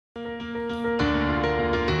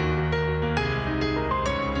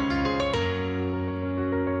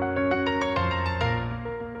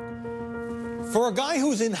For a guy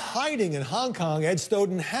who's in hiding in Hong Kong, Ed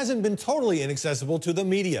Snowden hasn't been totally inaccessible to the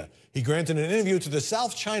media. He granted an interview to the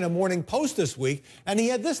South China Morning Post this week, and he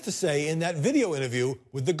had this to say in that video interview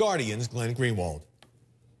with The Guardian's Glenn Greenwald.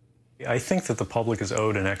 I think that the public is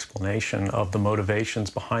owed an explanation of the motivations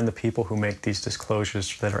behind the people who make these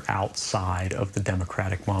disclosures that are outside of the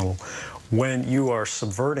democratic model. When you are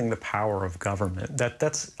subverting the power of government,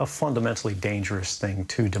 that's a fundamentally dangerous thing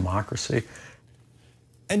to democracy.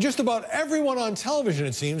 And just about everyone on television,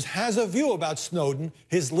 it seems, has a view about Snowden,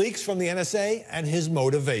 his leaks from the NSA, and his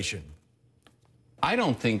motivation. I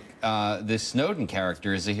don't think this Snowden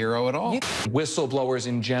character is a hero at all. Whistleblowers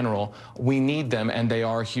in general, we need them, and they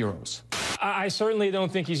are heroes. I certainly don't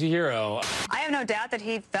think he's a hero. I have no doubt that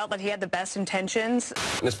he felt that he had the best intentions.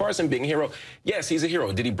 And as far as him being a hero, yes, he's a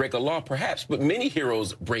hero. Did he break a law? Perhaps, but many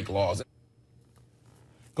heroes break laws.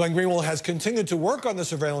 Glenn Greenwald has continued to work on the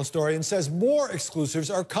surveillance story and says more exclusives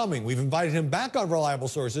are coming. We've invited him back on Reliable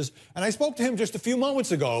Sources, and I spoke to him just a few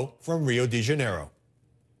moments ago from Rio de Janeiro.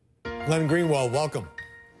 Glenn Greenwald, welcome.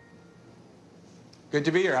 Good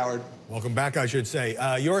to be here, Howard. Welcome back, I should say.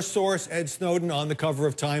 Your source, Ed Snowden, on the cover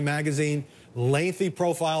of Time magazine. Lengthy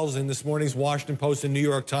profiles in this morning's Washington Post and New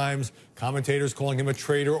York Times. Commentators calling him a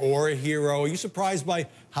traitor or a hero. Are you surprised by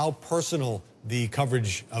how personal the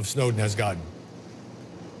coverage of Snowden has gotten?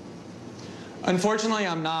 Unfortunately,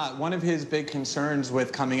 I'm not. One of his big concerns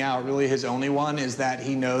with coming out, really his only one, is that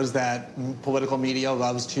he knows that political media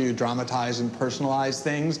loves to dramatize and personalize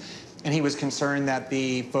things. And he was concerned that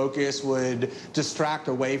the focus would distract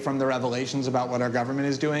away from the revelations about what our government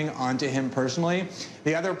is doing onto him personally.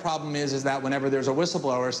 The other problem is that whenever there's a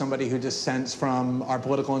whistleblower, somebody who dissents from our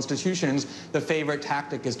political institutions, the favorite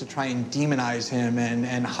tactic is to try and demonize him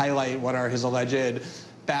and highlight what are his alleged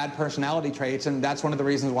bad personality traits, and that's one of the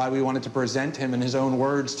reasons why we wanted to present him in his own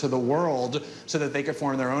words to the world so that they could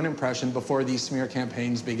form their own impression before these smear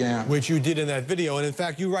campaigns began. Which you did in that video, and in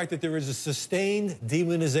fact, you write that there is a sustained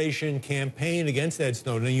demonization campaign against Ed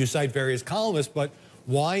Snowden, and you cite various columnists, but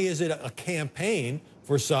why is it a campaign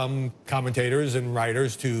for some commentators and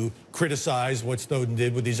writers to criticize what Snowden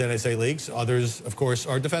did with these NSA leaks? Others, of course,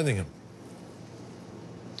 are defending him.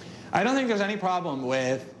 I don't think there's any problem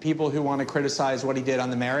with people who want to criticize what he did on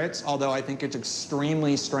the merits, although I think it's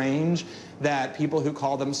extremely strange that people who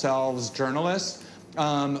call themselves journalists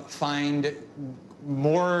find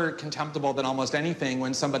more contemptible than almost anything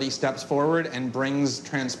when somebody steps forward and brings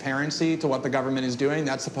transparency to what the government is doing.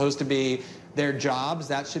 That's supposed to be their jobs.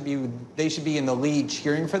 They should be in the lead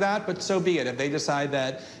cheering for that, but so be it. If they decide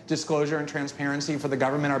that disclosure and transparency for the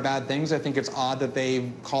government are bad things, I think it's odd that they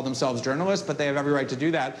call themselves journalists, but they have every right to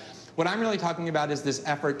do that. What I'm really talking about is this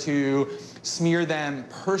effort to smear them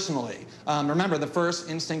personally. Remember, the first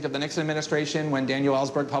instinct of the Nixon administration when Daniel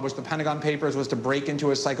Ellsberg published the Pentagon Papers was to break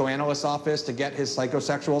into a psychoanalyst's office to get his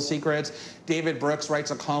psychosexual secrets. David Brooks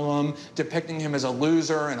writes a column depicting him as a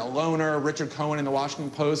loser and a loner. Richard Cohen in the Washington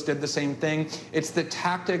Post did the same thing. It's the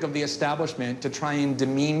tactic of the establishment to try and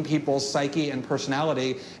demean people's psyche and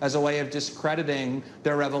personality as a way of discrediting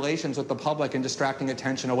their revelations with the public and distracting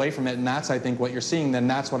attention away from it. And that's, I think, what you're seeing. Then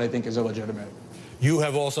that's what I think is illegitimate. You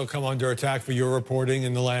have also come under attack for your reporting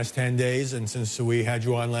in the last 10 days, and since we had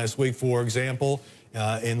you on last week, for example,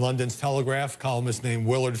 in London's Telegraph, columnist named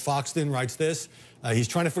Willard Foxton writes this. He's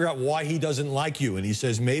trying to figure out why he doesn't like you, and he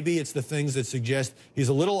says maybe it's the things that suggest he's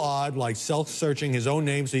a little odd, like self-searching his own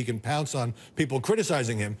name so he can pounce on people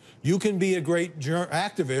criticizing him. You can be a great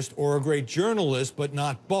activist or a great journalist, but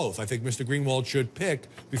not both. I think Mr. Greenwald should pick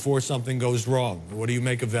before something goes wrong. What do you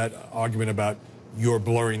make of that argument about you're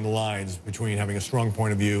blurring the lines between having a strong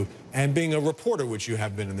point of view and being a reporter, which you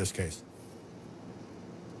have been in this case?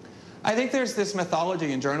 I think there's this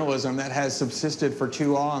mythology in journalism that has subsisted for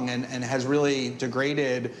too long and has really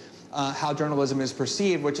degraded how journalism is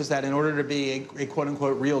perceived, which is that in order to be a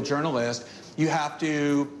quote-unquote real journalist, you have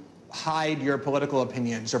to hide your political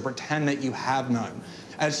opinions or pretend that you have none.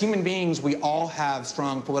 As human beings, we all have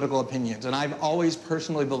strong political opinions, and I've always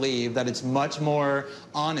personally believed that it's much more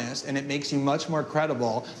honest and it makes you much more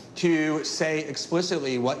credible to say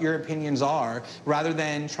explicitly what your opinions are rather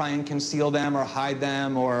than try and conceal them or hide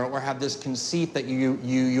them or have this conceit that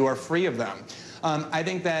you are free of them. I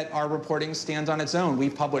think that our reporting stands on its own.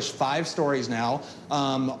 We've published 5 stories now,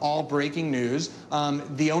 all breaking news.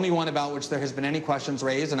 The only one about which there has been any questions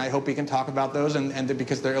raised, and I hope we can talk about those, and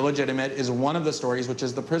because they're illegitimate, is one of the stories, which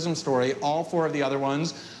is the PRISM story. All 4 of the other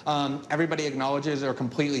ones, everybody acknowledges are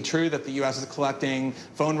completely true, that the U.S. is collecting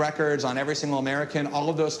phone records on every single American. All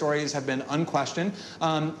of those stories have been unquestioned.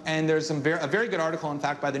 And there's a very good article, in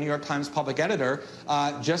fact, by the New York Times public editor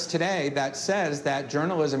just today that says that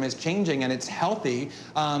journalism is changing and it's healthy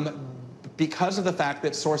because of the fact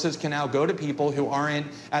that sources can now go to people who aren't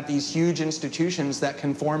at these huge institutions that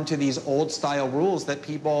conform to these old-style rules that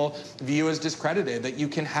people view as discredited, that you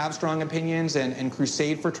can have strong opinions and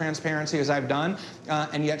crusade for transparency, as I've done,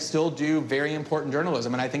 and yet still do very important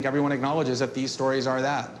journalism. And I think everyone acknowledges that these stories are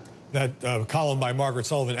that. That column by Margaret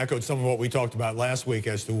Sullivan echoed some of what we talked about last week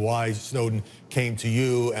as to why Snowden came to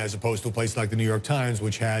you as opposed to a place like the New York Times,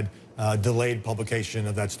 which had delayed publication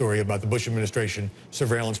of that story about the Bush administration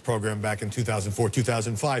surveillance program back in 2004,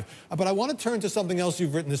 2005. But I want to turn to something else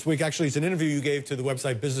you've written this week. Actually, it's an interview you gave to the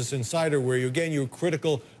website Business Insider, where you're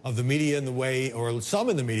critical of the media in the way, or some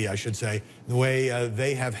in the media, I should say, the way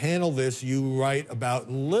they have handled this. You write about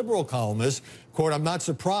liberal columnists. Quote, I'm not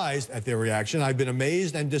surprised at their reaction. I've been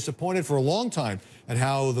amazed and disappointed for a long time at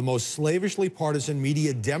how the most slavishly partisan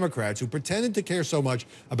media Democrats who pretended to care so much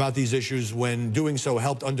about these issues when doing so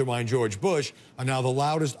helped undermine George Bush are now the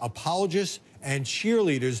loudest apologists and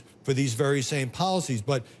cheerleaders for these very same policies.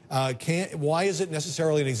 But why is it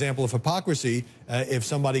necessarily an example of hypocrisy if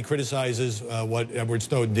somebody criticizes what Edward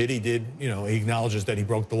Snowden did? He did, he acknowledges that he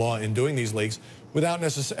broke the law in doing these leaks without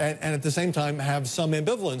necessarily, and at the same time have some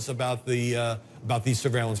ambivalence about these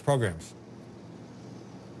surveillance programs.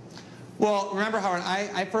 Well, remember, Howard,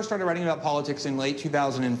 I first started writing about politics in late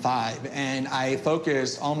 2005, and I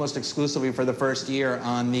focused almost exclusively for the first year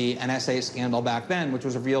on the NSA scandal back then, which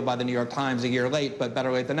was revealed by the New York Times a year late, but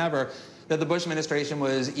better late than never, that the Bush administration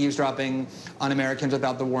was eavesdropping on Americans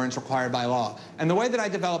without the warrants required by law. And the way that I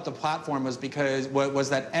developed a platform was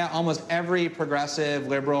that almost every progressive,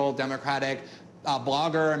 liberal, Democratic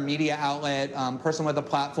blogger, media outlet, person with a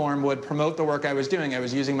platform would promote the work I was doing. I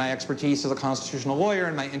was using my expertise as a constitutional lawyer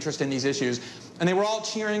and my interest in these issues. And they were all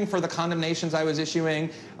cheering for the condemnations I was issuing.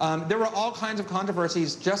 There were all kinds of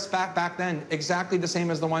controversies just back then, exactly the same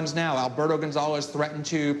as the ones now. Alberto Gonzalez threatened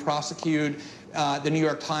to prosecute the New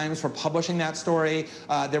York Times for publishing that story.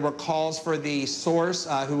 There were calls for the source,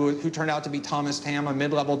 who turned out to be Thomas Tam, a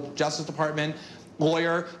mid-level Justice Department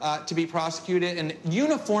lawyer, to be prosecuted. And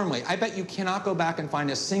uniformly, I bet you cannot go back and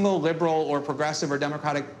find a single liberal or progressive or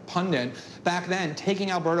Democratic pundit back then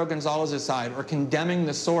taking Alberto Gonzalez's side or condemning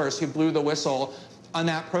the source who blew the whistle on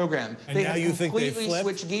that program. And they now have you think they completely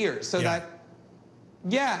switched gears. So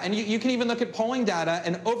yeah. And you can even look at polling data,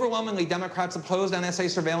 and overwhelmingly Democrats opposed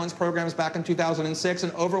NSA surveillance programs back in 2006,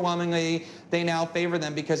 and overwhelmingly they now favor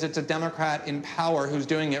them because it's a Democrat in power who's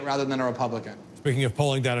doing it rather than a Republican. Speaking of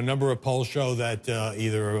polling data, a number of polls show that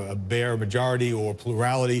either a bare majority or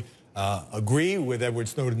plurality agree with Edward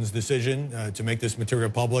Snowden's decision to make this material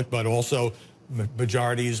public, but also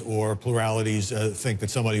majorities or pluralities think that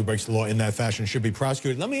somebody who breaks the law in that fashion should be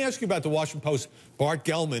prosecuted. Let me ask you about the Washington Post's Bart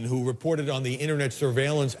Gellman, who reported on the internet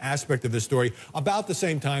surveillance aspect of this story about the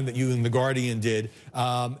same time that you and The Guardian did.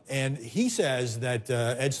 And he says that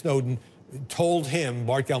Ed Snowden told him,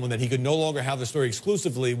 Bart Gellman, that he could no longer have the story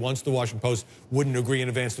exclusively once the Washington Post wouldn't agree in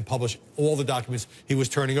advance to publish all the documents he was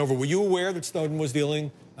turning over. Were you aware that Snowden was dealing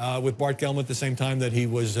with Bart Gellman at the same time that he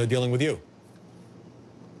was dealing with you?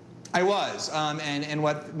 I was, and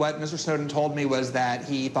what Mr. Snowden told me was that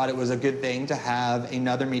he thought it was a good thing to have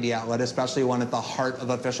another media outlet, especially one at the heart of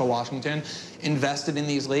official Washington, invested in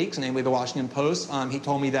these leaks, namely the Washington Post. He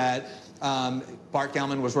told me that Bart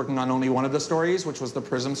Gellman was working on only one of the stories, which was the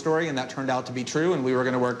PRISM story, and that turned out to be true, and we were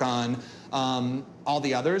going to work on all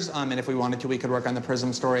the others, and if we wanted to, we could work on the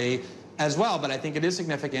PRISM story as well. But I think it is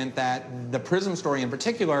significant that the PRISM story in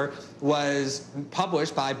particular was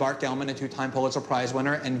published by Bart Gellman, a two-time Pulitzer Prize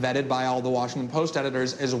winner, and vetted by all the Washington Post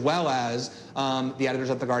editors, as well as the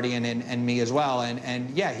editors at The Guardian and me as well.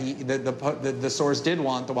 And yeah, the source did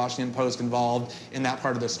want the Washington Post involved in that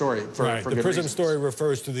part of the story for right. good The PRISM reasons. story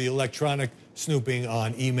refers to the electronic snooping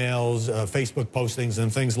on emails, Facebook postings,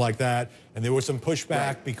 and things like that. And there was some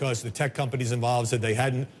pushback because the tech companies involved said they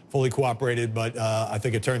hadn't fully cooperated, but I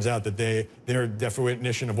think it turns out that their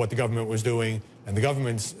definition of what the government was doing and the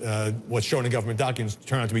government's, what's shown in government documents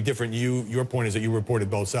turned out to be different. Your point is that you reported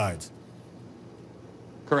both sides.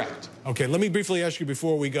 Correct. Okay, let me briefly ask you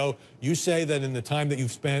before we go. You say that in the time that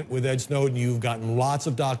you've spent with Ed Snowden, you've gotten lots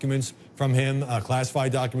of documents from him,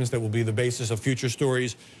 classified documents that will be the basis of future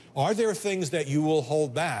stories. Are there things that you will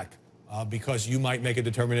hold back because you might make a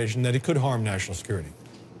determination that it could harm national security?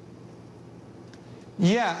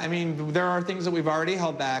 Yeah, I mean, there are things that we've already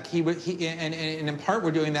held back. And in part,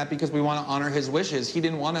 we're doing that because we want to honor his wishes. He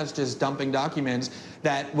didn't want us just dumping documents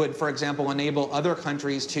that would, for example, enable other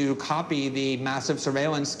countries to copy the massive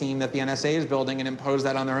surveillance scheme that the NSA is building and impose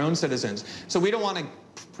that on their own citizens. So we don't want to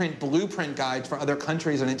print blueprint guides for other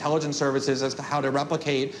countries and intelligence services as to how to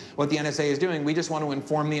replicate what the NSA is doing. We just want to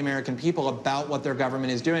inform the American people about what their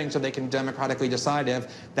government is doing so they can democratically decide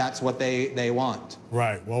if that's what they want.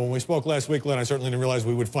 Right. Well, when we spoke last week, Glenn, I certainly didn't realize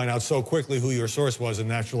we would find out so quickly who your source was. And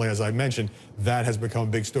naturally, as I mentioned, that has become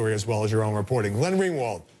a big story as well as your own reporting. Glenn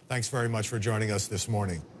Ringwald, thanks very much for joining us this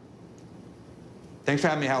morning. Thanks for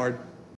having me, Howard.